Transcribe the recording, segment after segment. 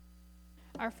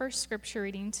Our first scripture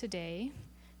reading today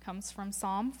comes from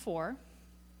Psalm 4.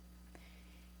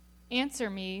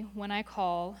 Answer me when I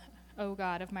call, O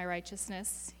God of my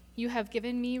righteousness. You have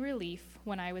given me relief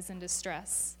when I was in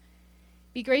distress.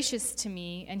 Be gracious to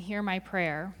me and hear my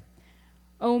prayer.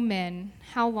 O men,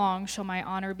 how long shall my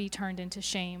honor be turned into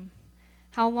shame?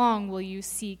 How long will you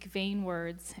seek vain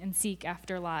words and seek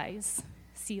after lies?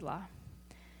 Selah.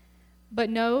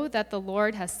 But know that the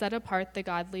Lord has set apart the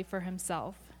godly for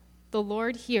himself. The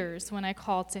Lord hears when I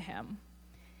call to him.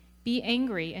 Be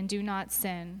angry and do not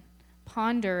sin.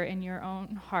 Ponder in your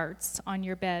own hearts on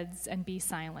your beds and be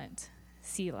silent.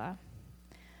 Selah.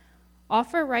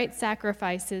 Offer right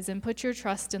sacrifices and put your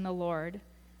trust in the Lord.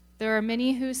 There are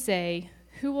many who say,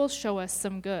 who will show us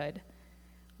some good?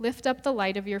 Lift up the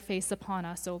light of your face upon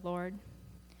us, O Lord.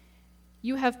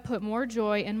 You have put more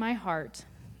joy in my heart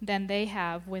than they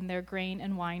have when their grain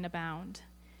and wine abound.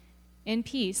 In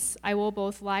peace I will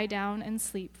both lie down and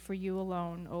sleep for you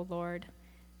alone, O Lord.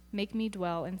 Make me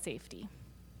dwell in safety.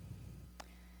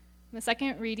 The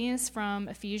second reading is from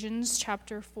Ephesians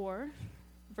chapter 4,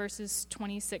 verses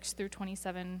 26 through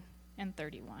 27 and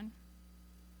 31.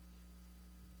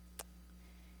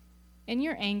 In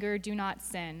your anger, do not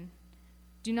sin.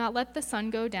 Do not let the sun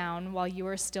go down while you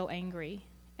are still angry,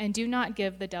 and do not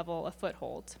give the devil a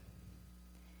foothold.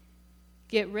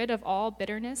 Get rid of all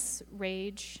bitterness,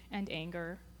 rage, and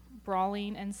anger,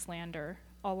 brawling and slander,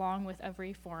 along with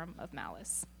every form of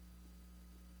malice.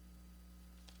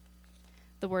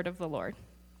 The word of the Lord.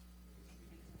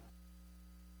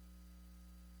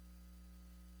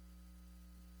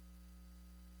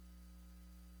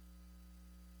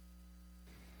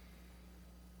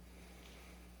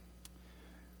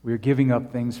 We're giving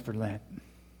up things for Lent.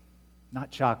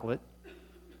 Not chocolate,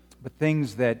 but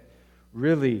things that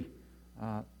really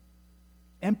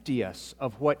empty us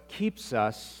of what keeps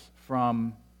us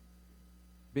from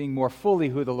being more fully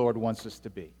who the Lord wants us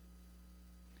to be.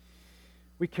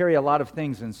 We carry a lot of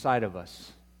things inside of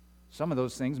us. Some of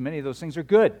those things, many of those things are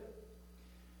good.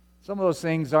 Some of those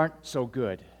things aren't so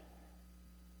good.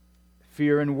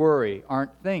 Fear and worry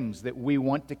aren't things that we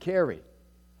want to carry.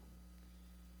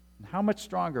 And how much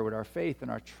stronger would our faith and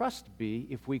our trust be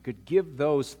if we could give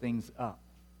those things up?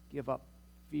 Give up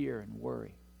fear and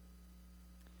worry.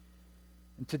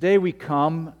 And today we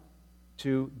come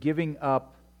to giving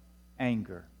up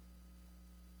anger.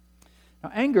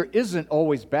 Now, anger isn't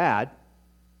always bad.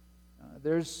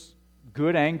 There's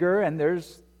good anger and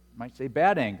there's, you might say,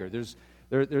 bad anger.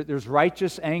 There's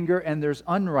righteous anger and there's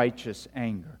unrighteous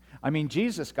anger. I mean,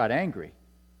 Jesus got angry.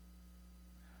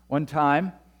 One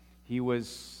time, he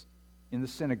was in the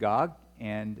synagogue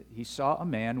and he saw a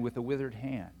man with a withered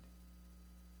hand.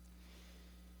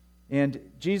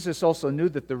 And Jesus also knew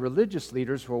that the religious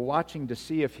leaders were watching to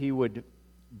see if he would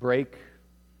break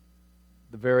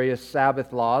the various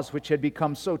Sabbath laws, which had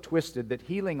become so twisted that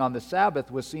healing on the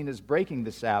Sabbath was seen as breaking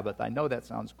the Sabbath. I know that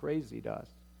sounds crazy to us.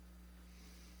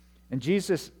 And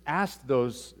Jesus asked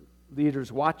those leaders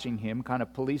watching him, kind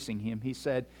of policing him, he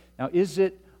said, now is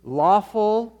it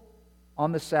lawful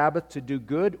on the Sabbath to do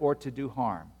good or to do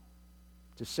harm?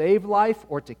 To save life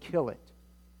or to kill it?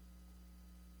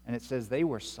 And it says they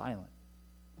were silent.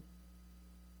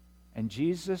 And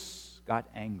Jesus got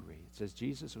angry. It says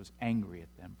Jesus was angry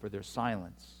at them for their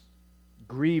silence,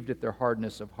 grieved at their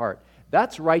hardness of heart.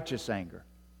 That's righteous anger.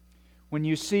 When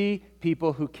you see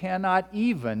people who cannot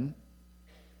even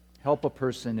help a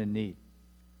person in need.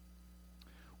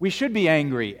 We should be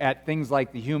angry at things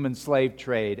like the human slave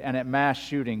trade and at mass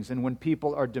shootings and when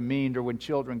people are demeaned or when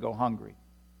children go hungry.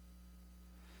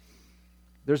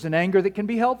 There's an anger that can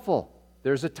be helpful.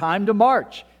 There's a time to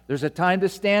march. There's a time to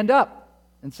stand up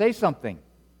and say something.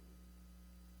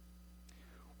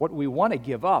 What we want to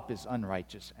give up is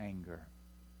unrighteous anger.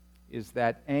 Is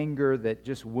that anger that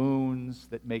just wounds,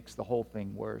 that makes the whole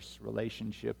thing worse.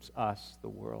 Relationships, us, the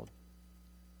world.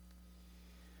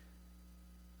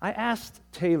 I asked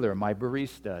Taylor, my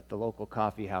barista at the local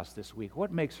coffee house this week,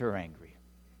 what makes her angry?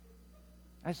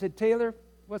 I said, Taylor,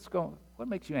 what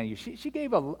makes you angry? She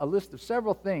gave a list of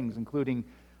several things, including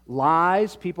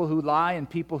lies, people who lie, and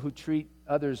people who treat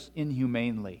others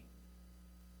inhumanely.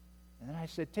 And then I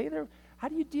said, Taylor, how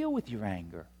do you deal with your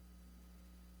anger?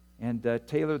 And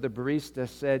Taylor, the barista,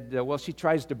 said, well, she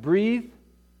tries to breathe,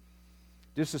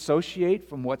 disassociate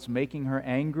from what's making her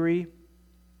angry,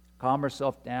 calm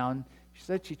herself down. She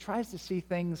said she tries to see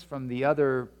things from the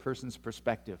other person's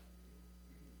perspective.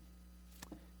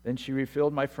 Then she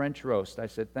refilled my French roast. I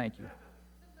said, thank you.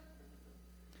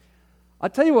 I'll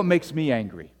tell you what makes me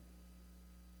angry.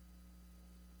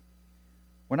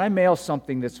 When I mail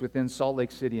something that's within Salt Lake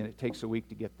City and it takes a week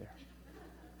to get there.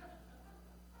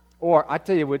 Or I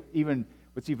tell you what's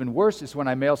even worse is when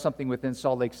I mail something within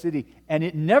Salt Lake City and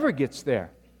it never gets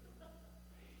there.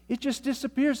 It just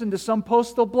disappears into some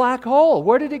postal black hole.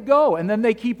 Where did it go? And then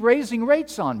they keep raising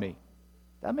rates on me.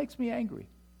 That makes me angry.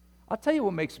 I'll tell you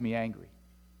what makes me angry.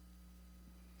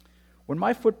 When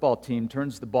my football team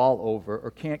turns the ball over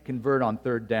or can't convert on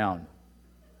third down,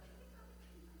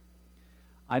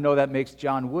 I know that makes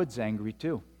John Woods angry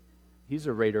too. He's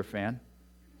a Raider fan.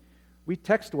 We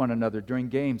text one another during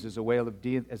games as a way of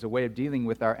dealing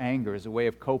with our anger, as a way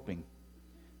of coping.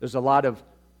 There's a lot of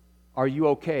 "Are you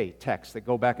okay?" texts that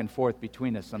go back and forth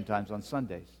between us sometimes on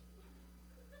Sundays.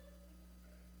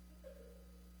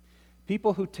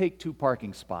 People who take 2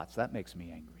 parking spots, that makes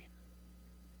me angry.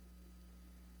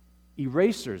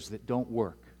 Erasers that don't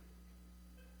work.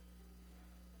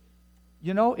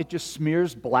 You know, it just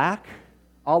smears black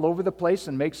all over the place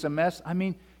and makes a mess. I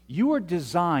mean, you are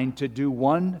designed to do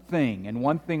one thing and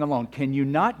one thing alone. Can you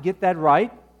not get that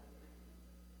right?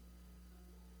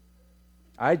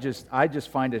 I just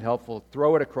find it helpful.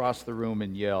 Throw it across the room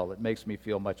and yell. It makes me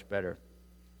feel much better.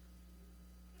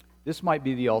 This might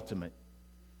be the ultimate.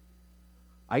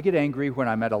 I get angry when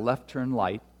I'm at a left turn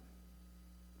light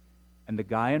and the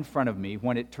guy in front of me,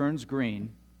 when it turns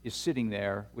green, is sitting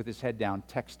there with his head down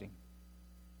texting.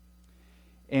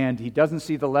 And he doesn't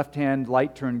see the left-hand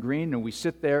light turn green, and we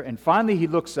sit there, and finally he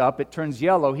looks up, it turns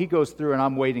yellow, he goes through, and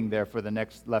I'm waiting there for the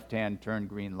next left-hand turn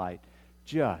green light.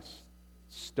 Just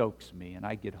stokes me, and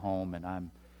I get home, and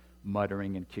I'm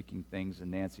muttering and kicking things,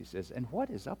 and Nancy says, "And what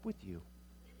is up with you?"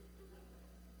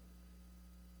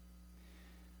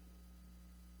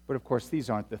 But of course, these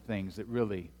aren't the things that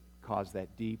really cause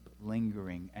that deep,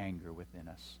 lingering anger within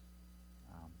us.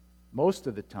 Most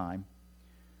of the time,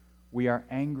 we are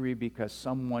angry because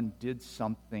someone did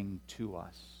something to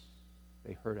us.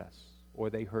 They hurt us, or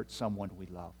they hurt someone we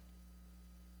love.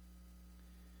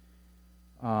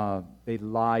 They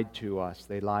lied to us.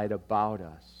 They lied about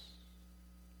us.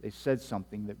 They said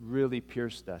something that really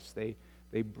pierced us.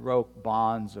 They broke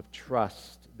bonds of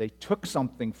trust. They took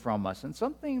something from us. And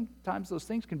sometimes those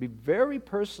things can be very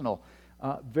personal,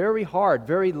 very hard,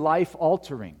 very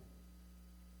life-altering.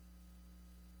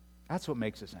 That's what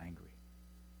makes us angry.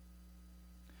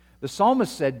 The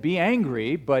psalmist said, "Be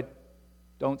angry, but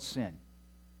don't sin."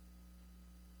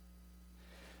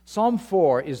 Psalm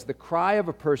 4 is the cry of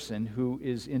a person who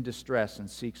is in distress and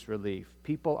seeks relief.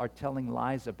 People are telling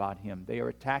lies about him. They are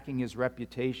attacking his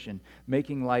reputation,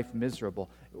 making life miserable.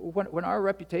 When our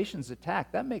reputation is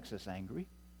attacked, that makes us angry.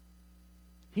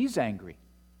 He's angry.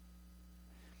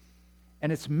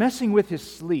 And it's messing with his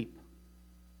sleep.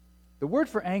 The word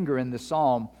for anger in the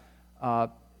psalm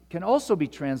can also be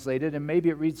translated, and maybe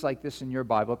it reads like this in your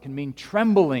Bible, it can mean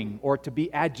trembling or to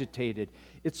be agitated.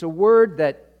 It's a word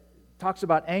that talks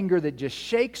about anger that just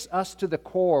shakes us to the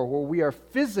core, where we are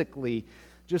physically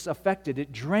just affected.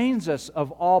 It drains us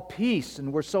of all peace,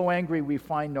 and we're so angry we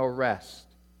find no rest.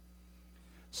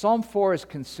 Psalm 4 is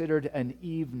considered an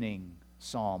evening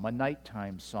psalm, a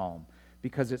nighttime psalm,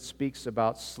 because it speaks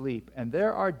about sleep. And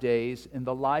there are days in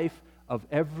the life of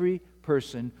every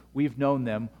person, we've known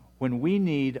them, when we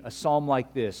need a psalm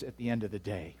like this at the end of the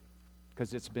day,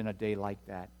 because it's been a day like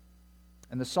that.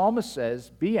 And the psalmist says,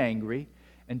 "Be angry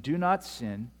and do not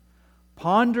sin.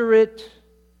 Ponder it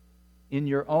in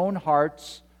your own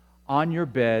hearts on your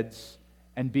beds,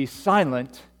 and be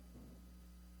silent,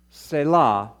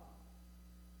 Selah.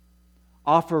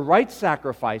 Offer right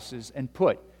sacrifices and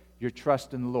put your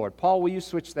trust in the Lord." Paul, will you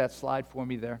switch that slide for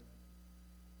me there?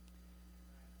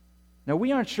 Now,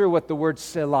 we aren't sure what the word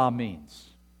Selah means.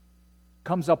 It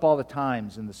comes up all the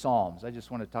times in the Psalms. I just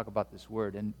want to talk about this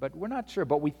word, but we're not sure.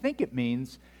 But we think it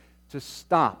means to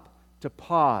stop, to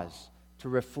pause, to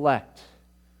reflect.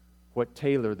 What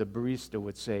Taylor, the barista,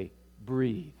 would say,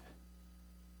 breathe.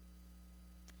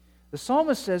 The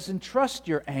psalmist says, entrust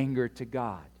your anger to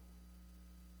God.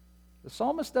 The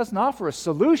psalmist doesn't offer a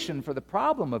solution for the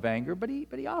problem of anger, but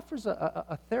he offers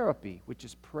a therapy, which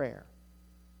is prayer.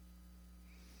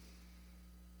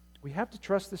 We have to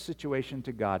trust the situation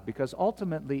to God, because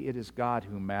ultimately it is God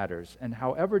who matters. And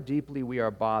however deeply we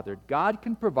are bothered, God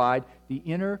can provide the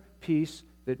inner peace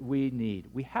that we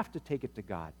need. We have to take it to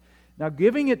God. Now,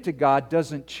 giving it to God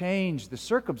doesn't change the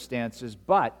circumstances,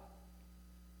 but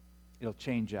it'll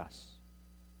change us.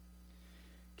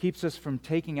 Keeps us from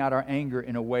taking out our anger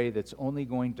in a way that's only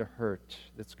going to hurt,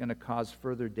 that's going to cause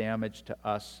further damage to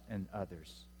us and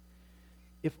others.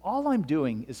 If all I'm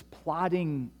doing is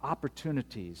plotting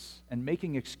opportunities and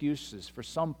making excuses for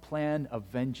some plan of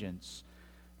vengeance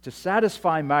to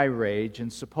satisfy my rage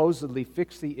and supposedly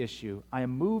fix the issue, I am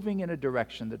moving in a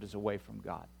direction that is away from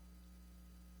God.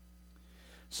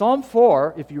 Psalm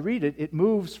 4, if you read it, it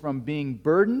moves from being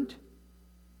burdened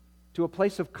to a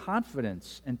place of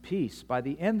confidence and peace. By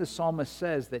the end, the psalmist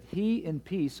says that he in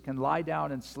peace can lie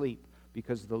down and sleep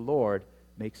because the Lord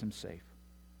makes him safe.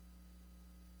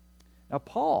 Now,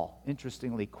 Paul,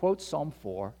 interestingly, quotes Psalm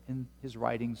 4 in his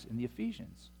writings in the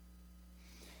Ephesians.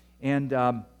 And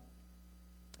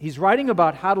he's writing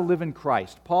about how to live in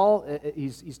Christ. Paul,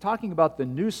 he's talking about the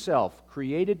new self,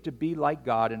 created to be like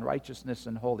God in righteousness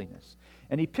and holiness.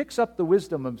 And he picks up the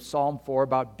wisdom of Psalm 4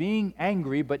 about being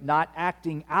angry but not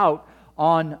acting out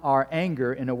on our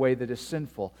anger in a way that is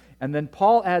sinful. And then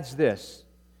Paul adds this: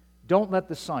 don't let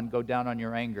the sun go down on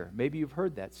your anger. Maybe you've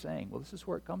heard that saying. Well, this is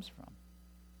where it comes from.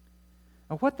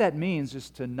 And what that means is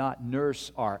to not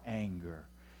nurse our anger.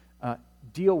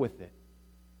 Deal with it.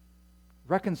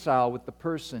 Reconcile with the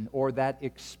person or that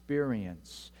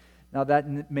experience. Now,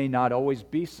 that may not always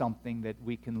be something that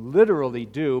we can literally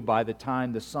do by the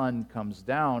time the sun comes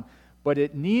down, but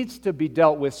it needs to be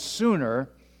dealt with sooner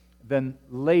than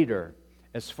later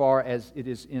as far as it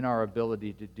is in our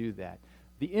ability to do that.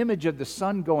 The image of the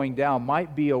sun going down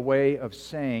might be a way of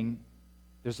saying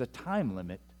there's a time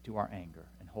limit to our anger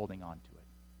and holding on to it.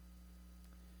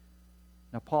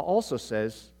 Now, Paul also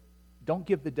says, don't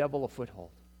give the devil a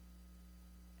foothold.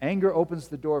 Anger opens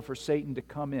the door for Satan to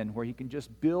come in, where he can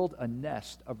just build a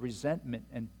nest of resentment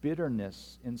and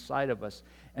bitterness inside of us,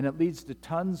 and it leads to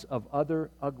tons of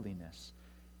other ugliness.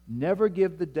 Never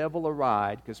give the devil a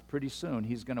ride, because pretty soon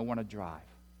he's going to want to drive.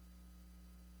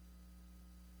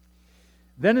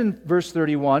 Then in verse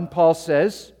 31, Paul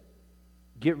says,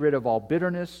 get rid of all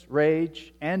bitterness,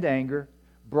 rage, and anger,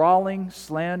 brawling,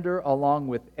 slander, along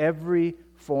with every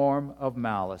form of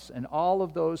malice. And all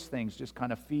of those things just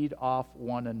kind of feed off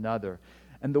one another.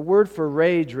 And the word for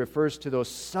rage refers to those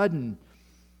sudden,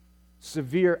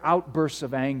 severe outbursts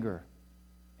of anger.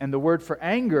 And the word for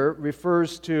anger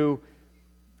refers to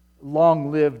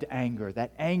long-lived anger,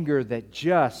 that anger that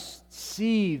just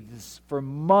seethes for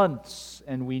months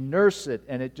and we nurse it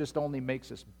and it just only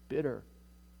makes us bitter,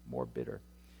 more bitter.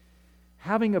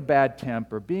 Having a bad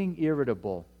temper, being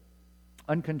irritable,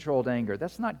 uncontrolled anger,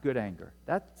 that's not good anger.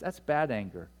 That's bad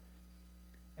anger.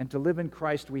 And to live in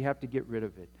Christ, we have to get rid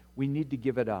of it. We need to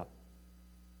give it up.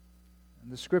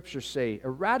 And the Scriptures say,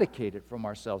 eradicate it from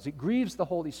ourselves. It grieves the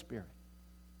Holy Spirit.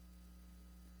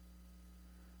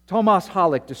 Thomas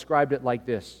Halleck described it like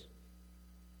this: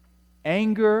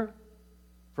 anger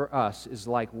for us is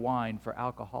like wine for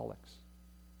alcoholics.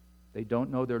 They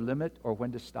don't know their limit or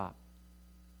when to stop.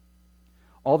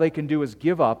 All they can do is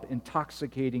give up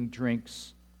intoxicating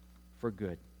drinks for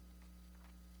good.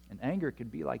 And anger can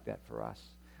be like that for us.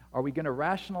 Are we going to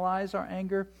rationalize our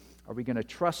anger? Are we going to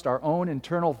trust our own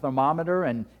internal thermometer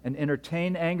and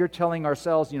entertain anger, telling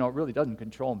ourselves, it really doesn't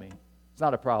control me. It's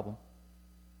not a problem.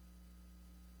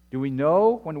 Do we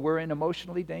know when we're in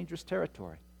emotionally dangerous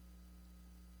territory?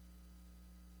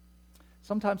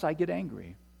 Sometimes I get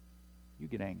angry. You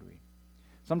get angry.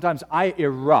 Sometimes I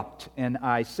erupt and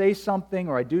I say something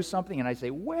or I do something and I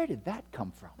say, where did that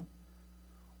come from?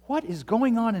 What is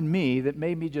going on in me that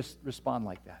made me just respond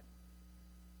like that?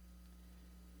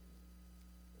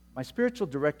 My spiritual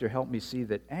director helped me see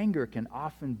that anger can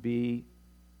often be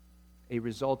a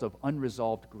result of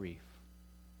unresolved grief.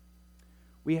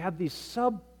 We have these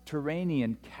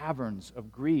subterranean caverns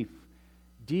of grief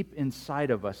deep inside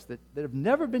of us that have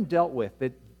never been dealt with,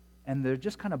 and they're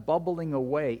just kind of bubbling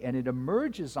away, and it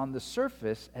emerges on the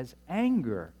surface as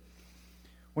anger.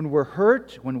 When we're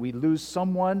hurt, when we lose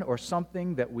someone or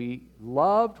something that we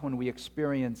loved, when we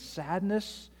experience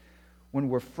sadness, when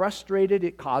we're frustrated,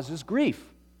 it causes grief.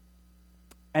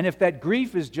 And if that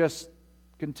grief is just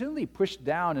continually pushed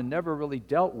down and never really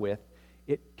dealt with,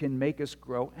 it can make us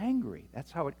grow angry.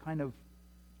 That's how it kind of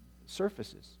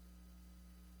surfaces.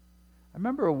 I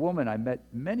remember a woman I met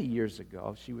many years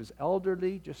ago. She was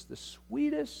elderly, just the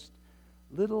sweetest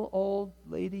little old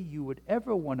lady you would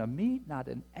ever want to meet, not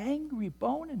an angry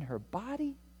bone in her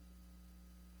body.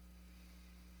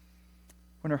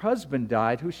 When her husband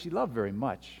died, who she loved very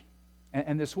much,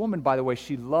 and this woman, by the way,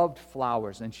 she loved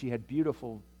flowers, and she had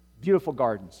beautiful, beautiful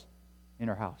gardens in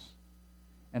her house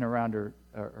and around her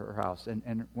house.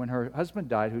 And when her husband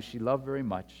died, who she loved very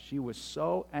much, she was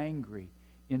so angry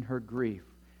in her grief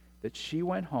that she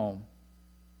went home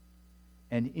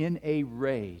and in a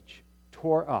rage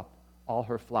tore up all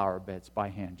her flower beds by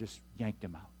hand, just yanked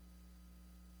them out.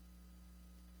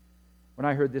 When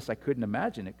I heard this, I couldn't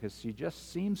imagine it because she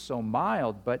just seemed so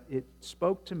mild, but it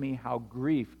spoke to me how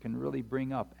grief can really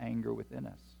bring up anger within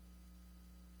us.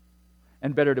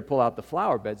 And better to pull out the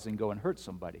flower beds than go and hurt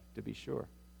somebody, to be sure.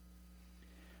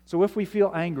 So if we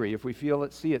feel angry, if we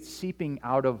see it seeping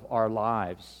out of our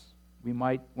lives, we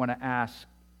might want to ask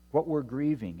what we're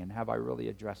grieving, and have I really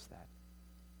addressed that?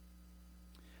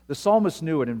 The psalmist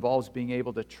knew it involves being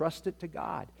able to trust it to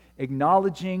God,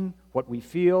 acknowledging what we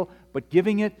feel, but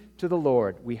giving it to the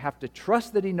Lord. We have to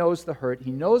trust that He knows the hurt.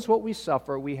 He knows what we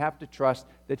suffer. We have to trust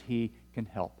that He can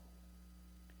help.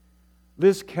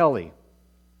 Liz Kelly,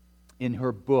 in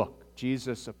her book,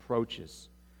 Jesus Approaches,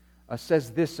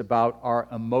 says this about our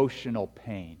emotional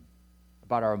pain.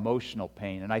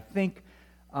 And I think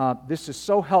this is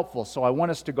so helpful, so I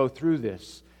want us to go through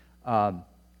this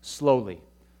slowly.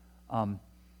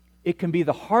 It can be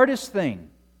the hardest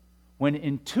thing when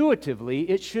intuitively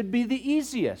it should be the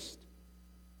easiest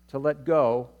to let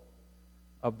go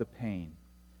of the pain,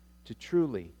 to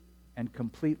truly and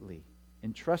completely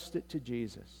entrust it to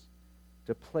Jesus,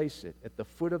 to place it at the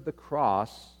foot of the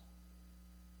cross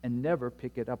and never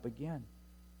pick it up again.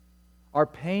 Our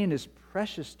pain is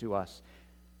precious to us.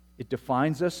 It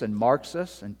defines us and marks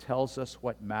us and tells us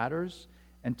what matters,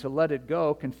 and to let it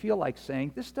go can feel like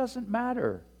saying, this doesn't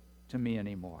matter to me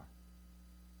anymore.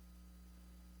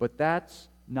 But that's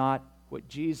not what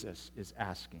Jesus is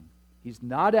asking. He's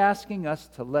not asking us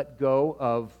to let go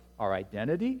of our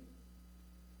identity,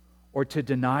 or to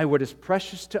deny what is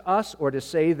precious to us, or to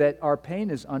say that our pain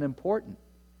is unimportant.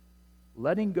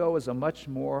 Letting go is a much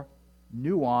more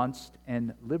nuanced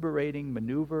and liberating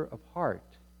maneuver of heart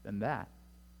than that.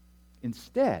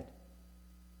 Instead,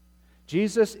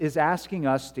 Jesus is asking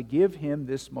us to give Him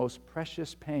this most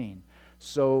precious pain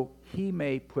so He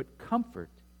may put comfort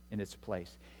in its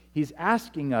place. He's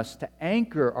asking us to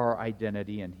anchor our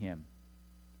identity in Him.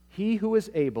 He who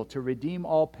is able to redeem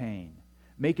all pain,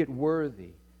 make it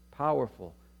worthy,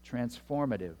 powerful,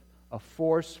 transformative, a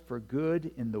force for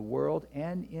good in the world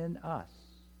and in us,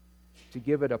 to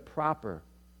give it a proper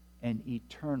and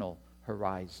eternal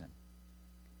horizon.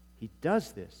 He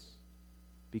does this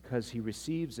because He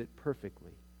receives it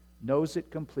perfectly, knows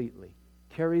it completely,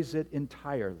 carries it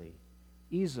entirely,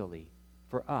 easily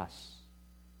for us.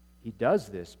 He does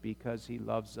this because He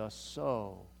loves us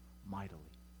so mightily.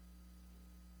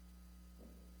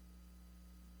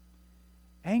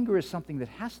 Anger is something that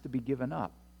has to be given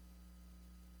up.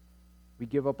 We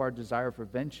give up our desire for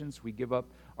vengeance. We give up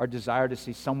our desire to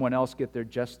see someone else get their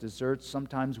just desserts.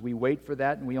 Sometimes we wait for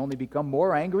that and we only become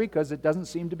more angry because it doesn't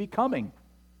seem to be coming.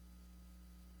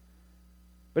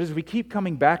 But as we keep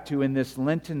coming back to in this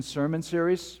Lenten sermon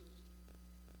series,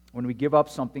 when we give up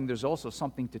something, there's also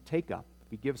something to take up.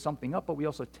 We give something up, but we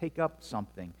also take up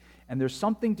something. And there's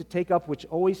something to take up which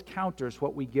always counters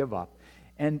what we give up.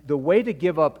 And the way to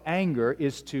give up anger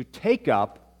is to take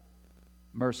up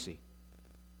mercy.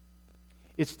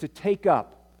 It's to take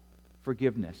up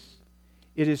forgiveness.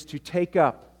 It is to take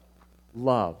up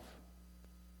love.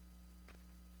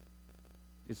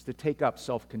 It's to take up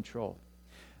self-control.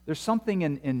 There's something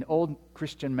in old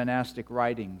Christian monastic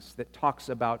writings that talks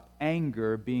about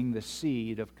anger being the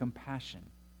seed of compassion.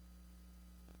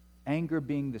 Anger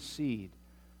being the seed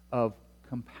of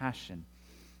compassion.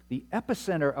 The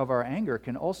epicenter of our anger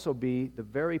can also be the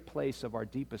very place of our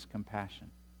deepest compassion.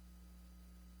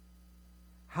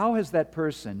 How has that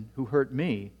person who hurt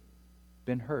me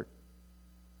been hurt?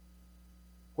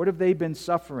 What have they been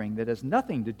suffering that has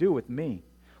nothing to do with me?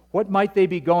 What might they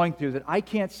be going through that I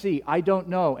can't see, I don't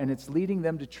know, and it's leading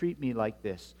them to treat me like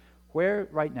this? Where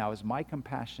right now is my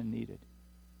compassion needed?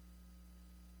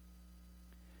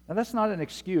 Now, that's not an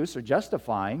excuse or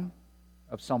justifying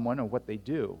of someone or what they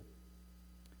do.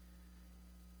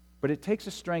 But it takes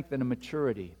a strength and a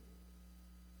maturity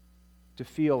to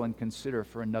feel and consider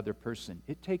for another person.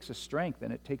 It takes a strength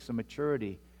and it takes a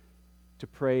maturity to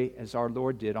pray as our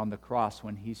Lord did on the cross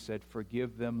when He said,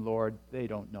 "Forgive them, Lord, they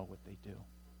don't know what they do."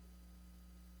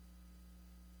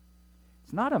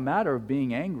 It's not a matter of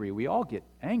being angry. We all get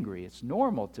angry. It's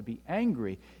normal to be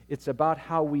angry. It's about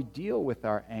how we deal with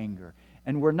our anger.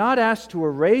 And we're not asked to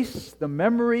erase the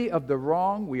memory of the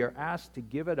wrong. We are asked to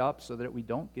give it up so that we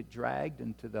don't get dragged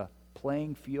into the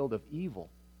playing field of evil.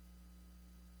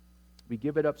 We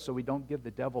give it up so we don't give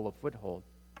the devil a foothold.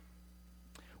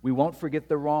 We won't forget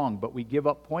the wrong, but we give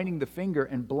up pointing the finger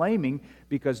and blaming,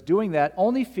 because doing that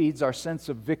only feeds our sense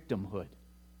of victimhood.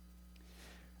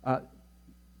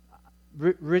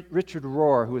 Richard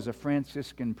Rohr, who is a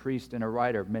Franciscan priest and a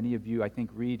writer, many of you, I think,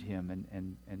 read him,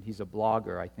 and he's a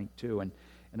blogger, I think, too, and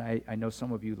I know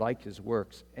some of you like his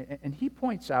works. And he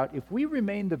points out, if we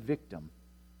remain the victim,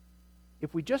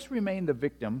 if we just remain the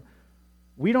victim,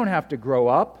 we don't have to grow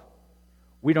up,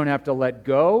 we don't have to let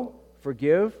go,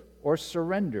 forgive, or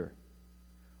surrender.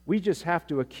 We just have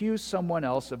to accuse someone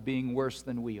else of being worse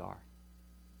than we are.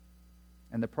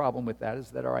 And the problem with that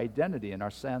is that our identity and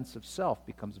our sense of self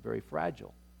becomes very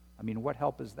fragile. I mean, what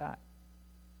help is that?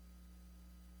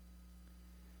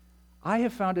 I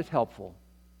have found it helpful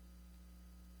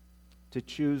to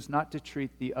choose not to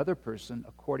treat the other person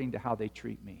according to how they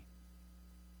treat me,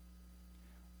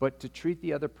 but to treat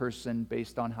the other person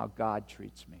based on how God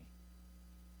treats me.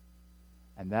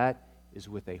 And that is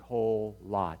with a whole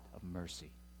lot of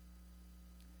mercy.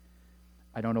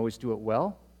 I don't always do it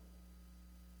well.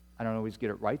 I don't always get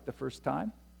it right the first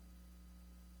time.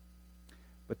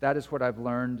 But that is what I've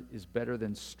learned is better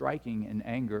than striking in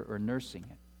anger or nursing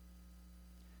it.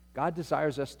 God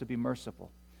desires us to be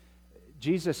merciful.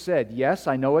 Jesus said, yes,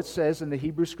 I know it says in the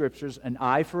Hebrew Scriptures, an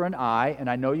eye for an eye, and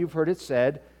I know you've heard it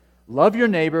said, love your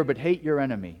neighbor but hate your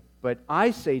enemy. But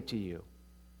I say to you,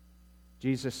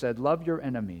 Jesus said, love your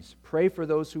enemies, pray for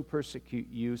those who persecute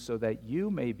you, so that you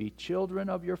may be children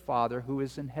of your Father who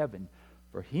is in heaven.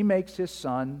 For he makes his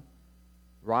sun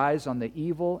rise on the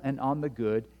evil and on the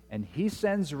good, and he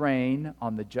sends rain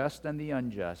on the just and the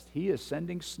unjust. He is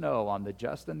sending snow on the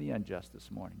just and the unjust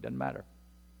this morning. Doesn't matter.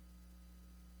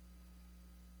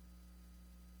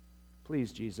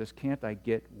 Please, Jesus, can't I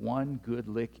get one good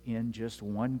lick in, just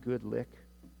one good lick?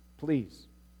 Please.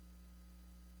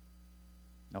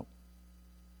 No.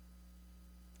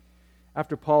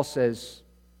 After Paul says,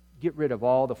 get rid of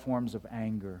all the forms of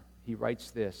anger, he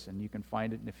writes this, and you can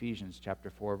find it in Ephesians chapter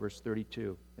 4, verse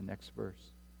 32, the next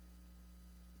verse.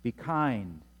 Be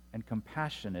kind and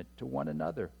compassionate to one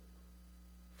another.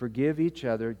 Forgive each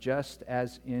other just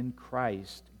as in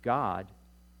Christ God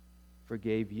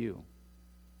forgave you.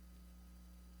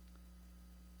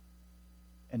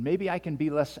 And maybe I can be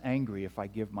less angry if I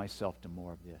give myself to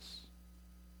more of this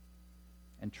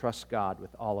and trust God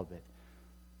with all of it.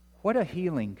 What a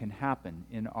healing can happen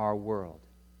in our world,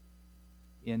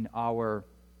 in our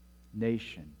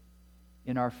nation,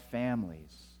 in our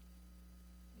families,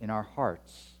 in our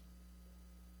hearts,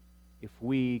 if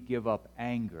we give up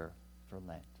anger for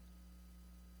Lent.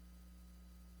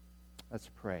 Let's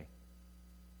pray.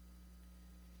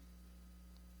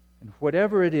 And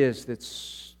whatever it is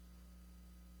that's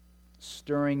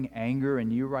stirring anger in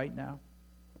you right now,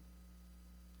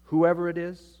 whoever it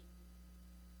is,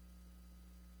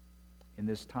 in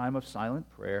this time of silent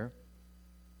prayer,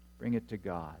 bring it to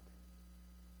God.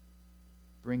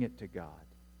 Bring it to God.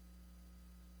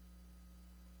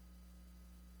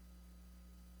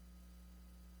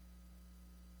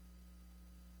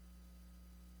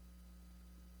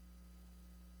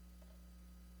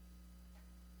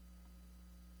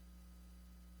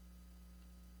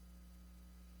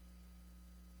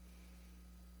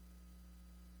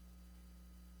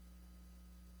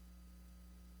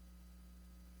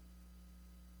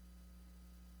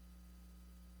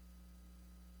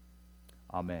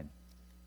 Amen.